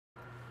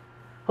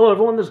Hello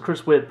everyone, this is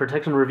Chris with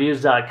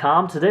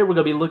ProtectionReviews.com. Today we're going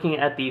to be looking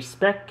at the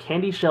Speck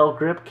CandyShell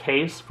grip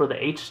case for the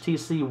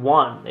HTC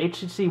One. The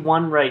HTC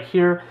One right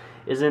here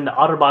is in the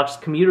OtterBox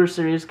Commuter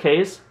Series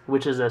case,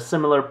 which is a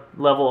similar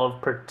level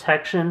of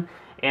protection,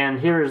 and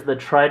here is the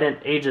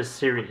Trident Aegis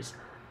series.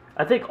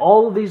 I think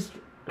all of these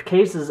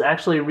cases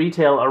actually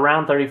retail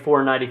around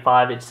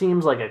 $34.95. It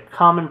seems like a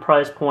common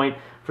price point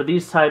for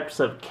these types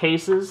of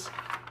cases.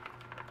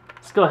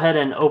 Let's go ahead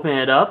and open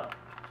it up.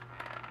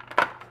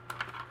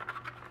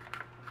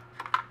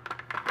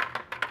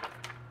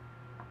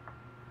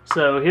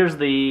 So here's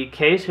the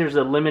case, here's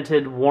a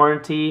limited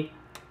warranty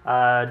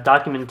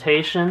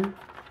documentation,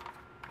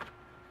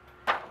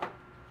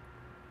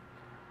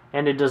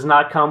 and it does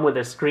not come with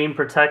a screen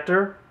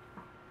protector.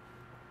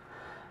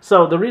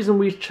 So the reason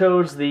we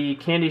chose the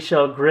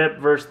CandyShell grip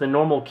versus the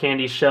normal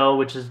CandyShell,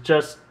 which is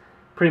just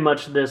pretty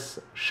much this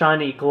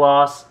shiny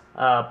gloss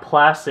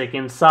plastic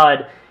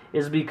inside,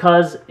 is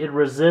because it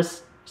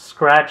resists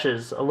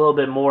scratches a little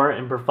bit more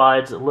and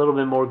provides a little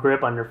bit more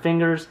grip on your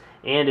fingers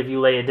and if you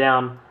lay it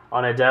down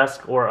on a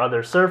desk or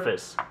other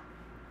surface.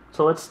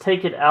 So let's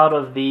take it out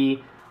of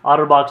the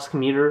OtterBox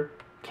commuter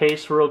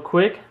case real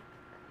quick.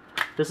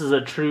 This is a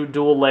true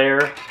dual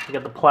layer. You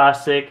got the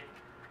plastic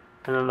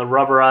and then the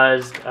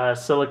rubberized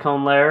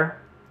silicone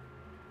layer.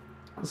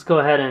 Let's go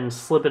ahead and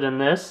slip it in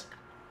this.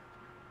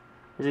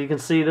 As you can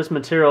see, this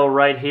material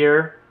right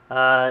here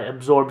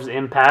absorbs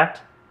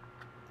impact.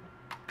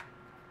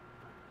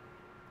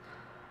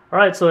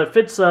 Alright, so it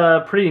fits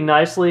pretty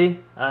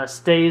nicely,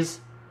 stays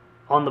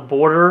on the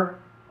border.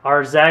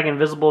 Our Zag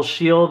Invisible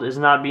shield is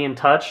not being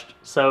touched,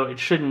 so it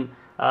shouldn't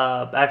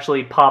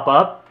actually pop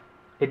up.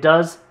 It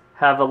does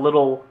have a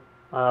little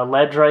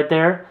ledge right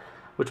there,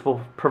 which will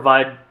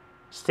provide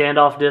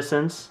standoff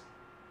distance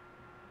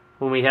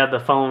when we have the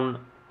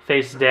phone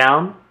face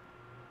down.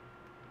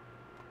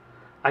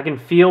 I can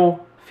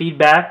feel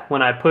feedback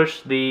when I push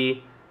the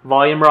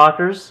volume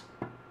rockers.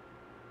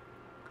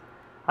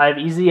 I have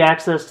easy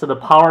access to the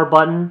power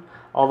button,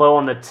 although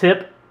on the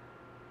tip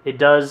it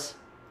does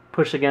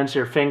push against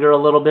your finger a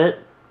little bit.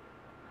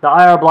 The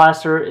IR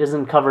blaster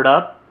isn't covered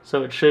up,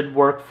 so it should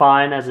work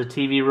fine as a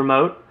TV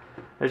remote.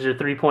 There's your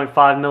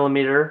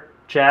 3.5mm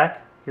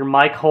jack, your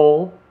mic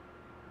hole,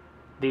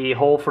 the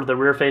hole for the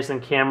rear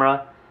facing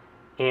camera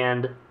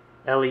and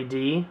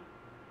LED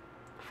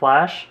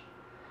flash.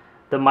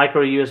 The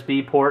micro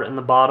USB port in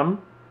the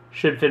bottom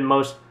should fit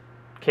most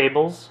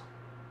cables.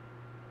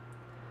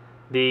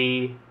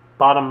 The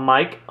bottom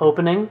mic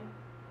opening.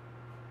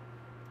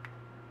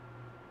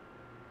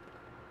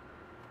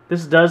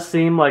 This does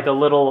seem like a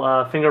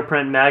little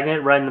fingerprint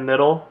magnet right in the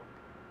middle.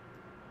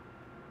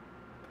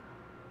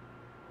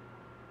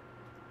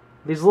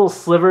 These little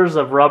slivers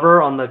of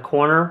rubber on the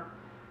corner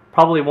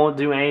probably won't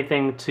do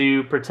anything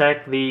to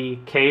protect the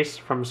case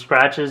from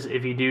scratches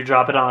if you do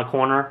drop it on a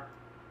corner.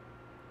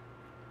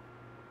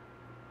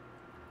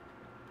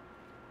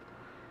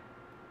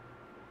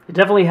 It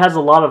definitely has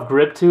a lot of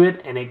grip to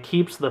it, and it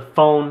keeps the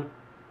phone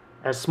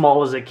as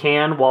small as it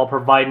can while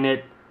providing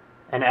it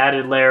an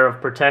added layer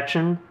of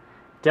protection.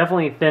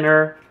 Definitely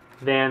thinner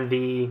than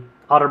the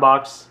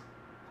OtterBox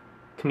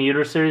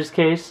Commuter Series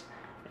case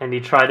and the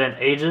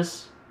Trident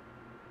Aegis.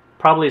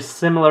 Probably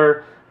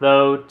similar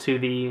though to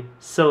the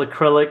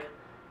Silicrylic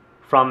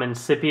from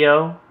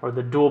Incipio or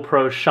the Dual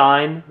Pro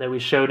Shine that we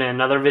showed in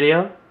another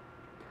video.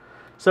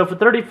 So for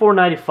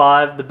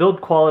 $34.95, the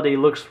build quality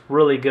looks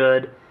really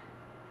good.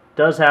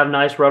 Does have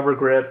nice rubber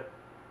grip,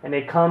 and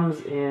it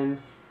comes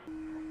in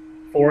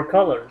 4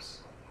 colors.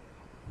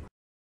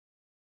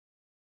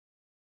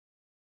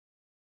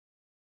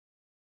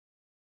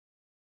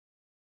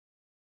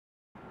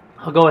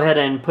 I'll go ahead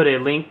and put a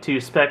link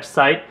to Speck's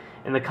site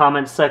in the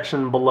comments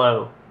section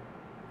below.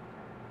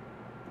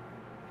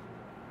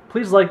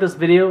 Please like this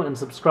video and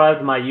subscribe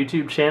to my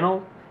YouTube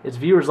channel. It's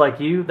viewers like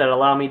you that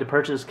allow me to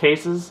purchase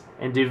cases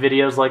and do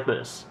videos like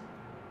this.